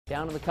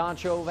Down in the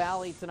Concho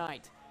Valley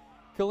tonight,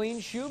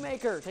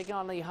 Shoemaker taking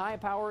on the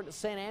high-powered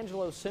San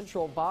Angelo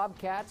Central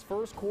Bobcats.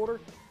 First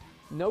quarter,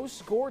 no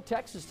score.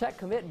 Texas Tech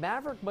commit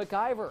Maverick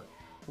McIver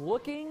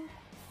looking,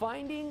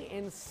 finding,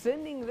 and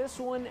sending this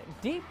one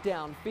deep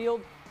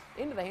downfield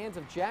into the hands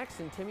of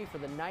Jackson Timmy for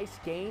the nice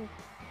gain.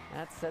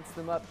 That sets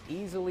them up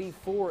easily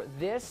for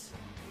this.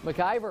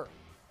 McIver,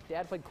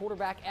 dad played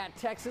quarterback at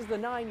Texas. The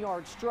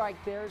 9-yard strike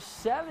there,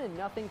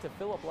 7-0 to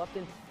Philip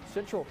Lupton.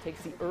 Central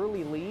takes the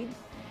early lead.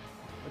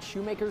 But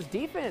Shoemaker's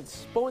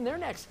defense bowing their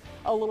necks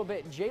a little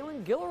bit.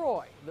 Jalen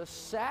Gilroy, the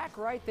sack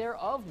right there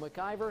of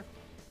McIver.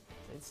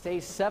 It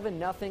stays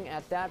 7-0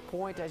 at that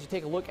point. As you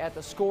take a look at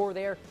the score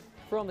there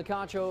from the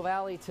Concho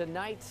Valley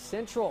tonight,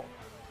 Central.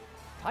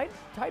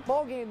 Tight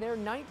ball game there,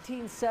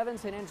 19-7.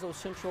 San Angelo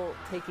Central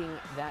taking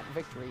that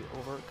victory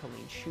over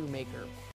Shoemaker.